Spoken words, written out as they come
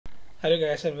Hello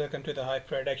guys and welcome to the Hype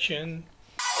Production.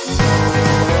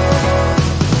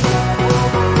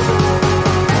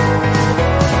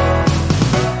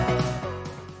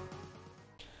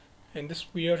 In this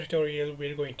video tutorial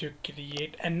we're going to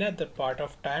create another part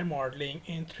of tire modeling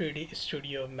in 3D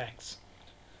Studio Max.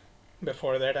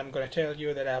 Before that I'm going to tell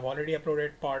you that I've already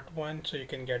uploaded part 1, so you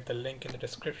can get the link in the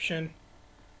description.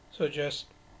 So just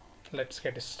let's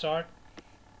get started.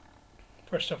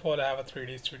 First of all, I have a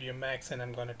 3D Studio Max and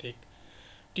I'm going to take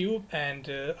tube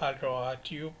and I'll draw a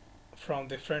tube from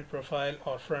the front profile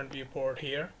or front viewport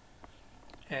here,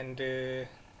 and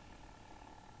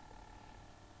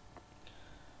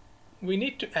we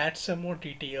need to add some more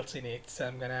details in it. So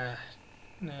I'm gonna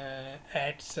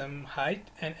add some height,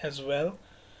 and as well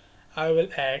I will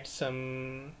add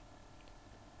some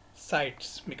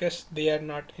sides because they are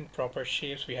not in proper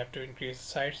shapes. We have to increase the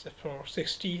sides for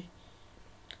 60.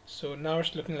 So now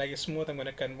it's looking like a smooth. I'm going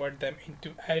to convert them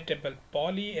into editable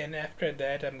poly, and after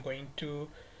that I'm going to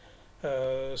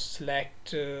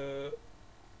select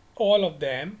all of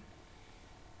them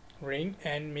ring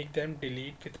and make them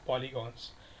delete with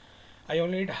polygons. I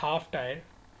only need half tire,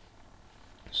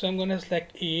 so I'm gonna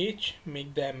select each,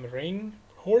 make them ring,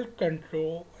 hold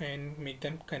control and make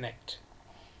them connect.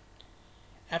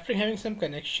 After having some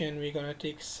connection, we're gonna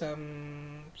take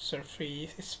some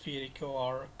surface, spherical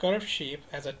or curved shape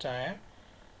as a tire.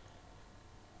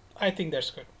 I think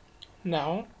that's good.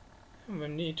 Now we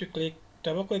need to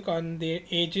double click on the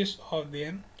edges of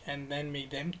them and then make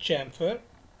them chamfer.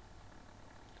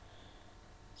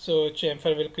 So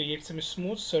chamfer will create some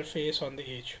smooth surface on the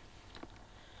edge.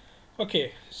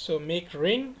 Okay, so make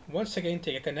ring. Once again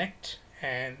take a connect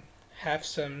and have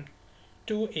some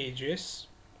two edges.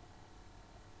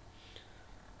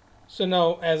 So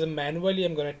now as a manually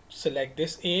I'm going to select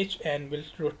this edge and will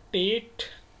rotate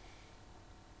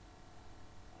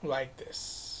like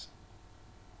this,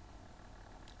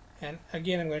 and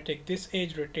again I'm going to take this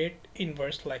edge, rotate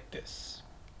inverse like this.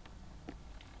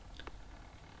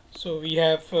 So we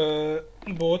have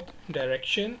both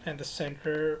direction and the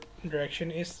center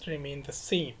direction is remain the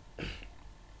same.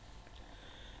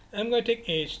 I'm going to take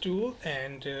edge tool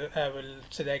and I will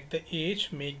select the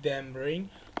edge, make them ring,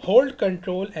 hold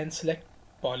control and select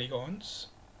polygons.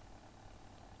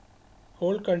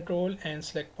 Hold control and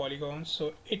select polygons,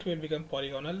 so it will become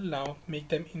polygonal. Now make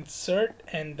them insert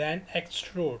and then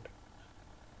extrude.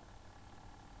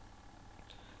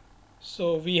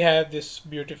 So we have this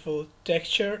beautiful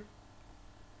texture.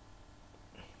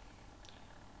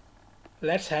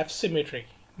 Let's have symmetry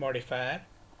modifier.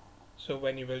 So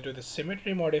when you will do the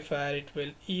symmetry modifier, it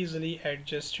will easily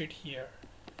adjust it here.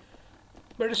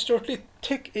 But it's totally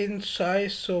thick in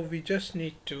size, so we just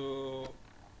need to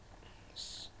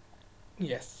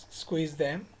squeeze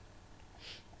them.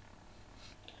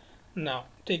 Now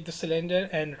take the cylinder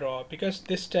and draw, because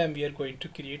this time we are going to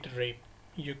create rim.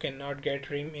 You cannot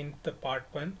get rim in the part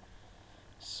 1,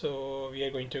 so we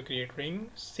are going to create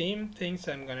ring. Same things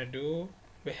I'm gonna do.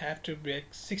 We have to break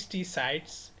 60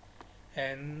 sides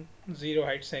and 0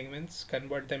 height segments,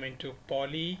 convert them into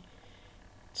poly,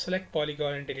 select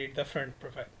polygon and delete the front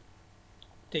profile.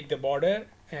 Take the border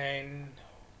and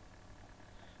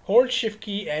hold shift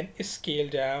key and scale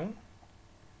down.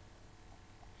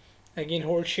 Again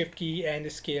hold shift key and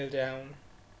scale down.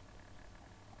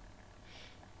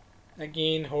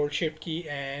 Again hold shift key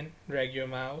and drag your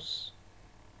mouse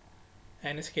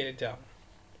and scale it down.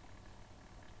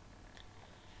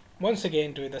 Once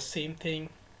again do the same thing.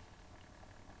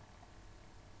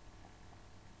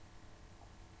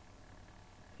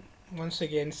 Once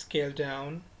again scale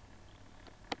down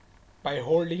by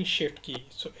holding shift key,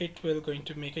 so it will going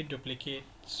to make a duplicate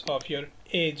of your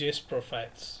edges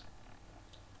profiles.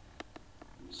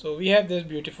 So we have this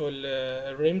beautiful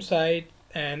rim side,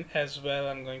 and as well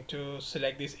I'm going to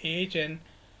select this edge and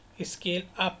scale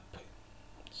up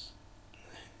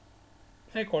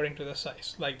according to the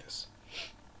size like this.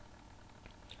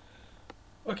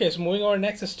 Okay, so moving on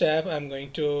next step, I'm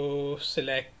going to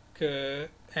select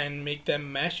and make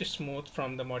them mesh smooth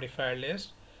from the modifier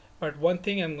list. But one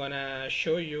thing I'm gonna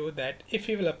show you, that if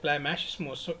you will apply mesh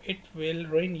smooth, so it will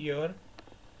ruin your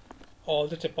all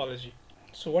the topology.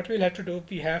 So what we'll have to do,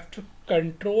 we have to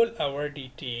control our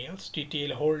details.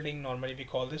 Detail holding, normally we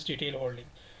call this detail holding.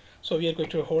 So we are going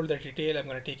to hold the detail. I'm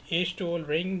going to take edge tool,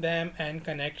 ring them and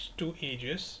connect two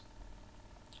edges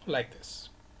like this.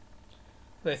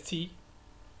 Let's see,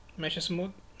 mesh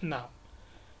smooth. Now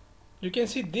you can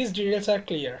see these details are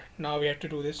clear. Now we have to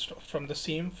do this from the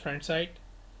same front side.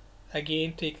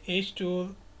 Again take edge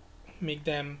tool, make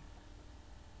them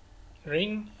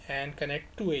ring and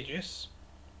connect two edges.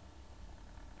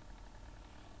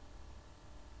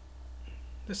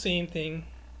 the same thing,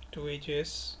 two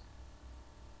edges,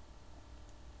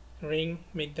 ring,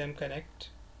 make them connect,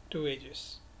 two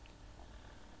edges.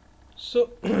 So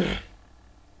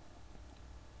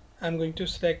I'm going to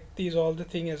select these all the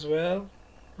thing as well,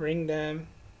 ring them.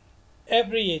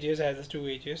 Every edges has two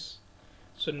edges.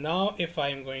 So now if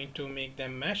I'm going to make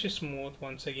them mesh smooth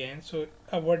once again, so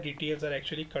our details are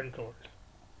actually controlled.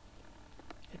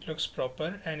 It looks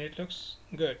proper and it looks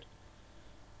good.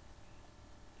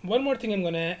 One more thing I'm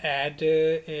gonna add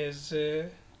is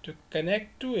to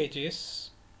connect two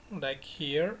edges, like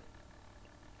here,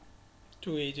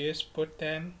 two edges, put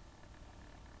them,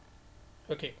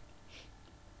 okay,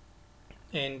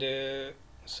 and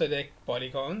select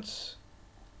polygons,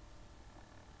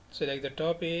 select the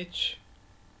top edge.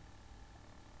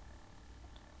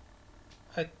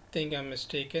 I think I'm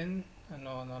mistaken.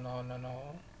 No.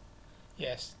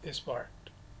 Yes, this part.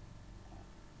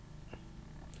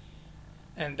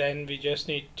 And then we just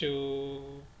need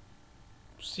to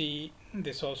see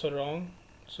this also wrong,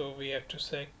 so we have to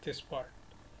select this part.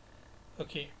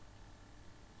 Okay,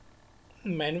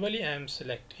 manually I am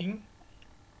selecting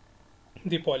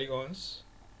the polygons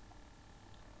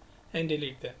and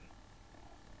delete them.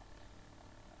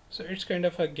 So it's kind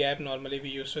of a gap normally we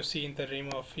used to see in the rim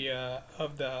of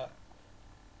the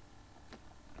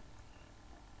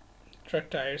truck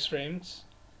tires rims.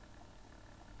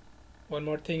 One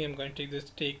more thing, I'm going to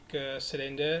take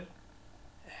cylinder,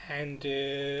 and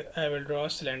I will draw a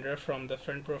cylinder from the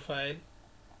front profile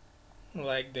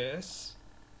like this,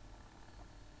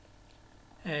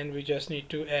 and we just need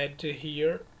to add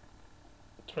here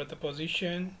through the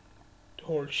position,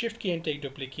 hold shift key and take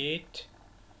duplicate.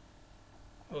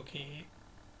 Okay,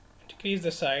 decrease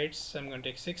the sides. I'm going to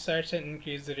take 6 sides and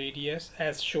increase the radius,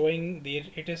 as showing there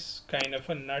it is kind of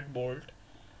a nut bolt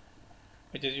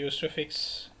which is used to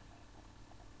fix.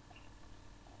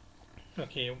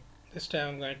 Okay, this time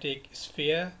I'm going to take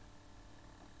sphere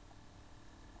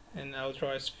and I'll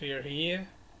draw a sphere here.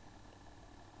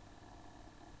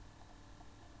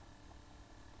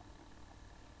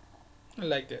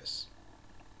 Like this.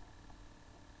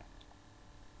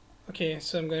 Okay,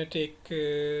 so I'm going to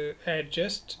take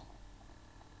adjust,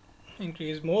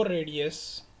 increase more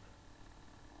radius,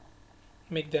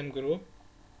 make them group.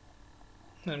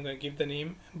 I'm going to give the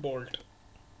name bolt.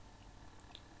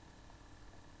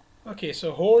 Okay,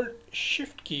 so hold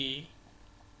shift key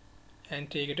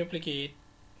and take a duplicate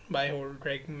by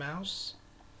dragging mouse,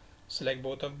 select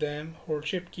both of them, hold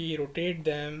shift key, rotate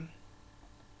them,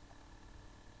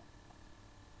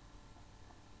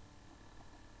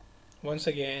 once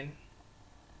again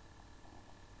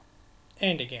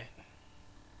and again.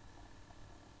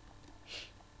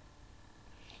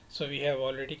 So we have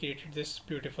already created this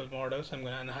beautiful model, so I'm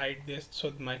going to unhide this.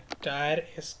 So my tire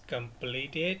is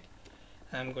completed.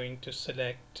 I'm going to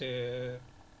select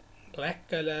black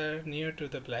color near to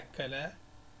the black color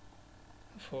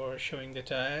for showing the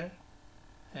tire,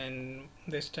 and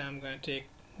this time I'm going to take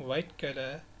white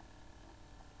color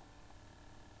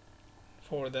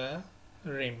for the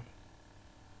rim.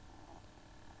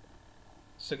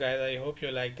 So guys, I hope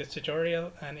you like this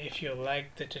tutorial, and if you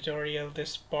like the tutorial,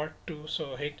 this part 2,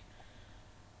 so hit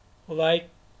like,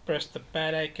 press the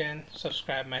bell icon,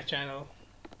 subscribe my channel.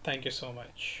 Thank you so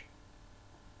much.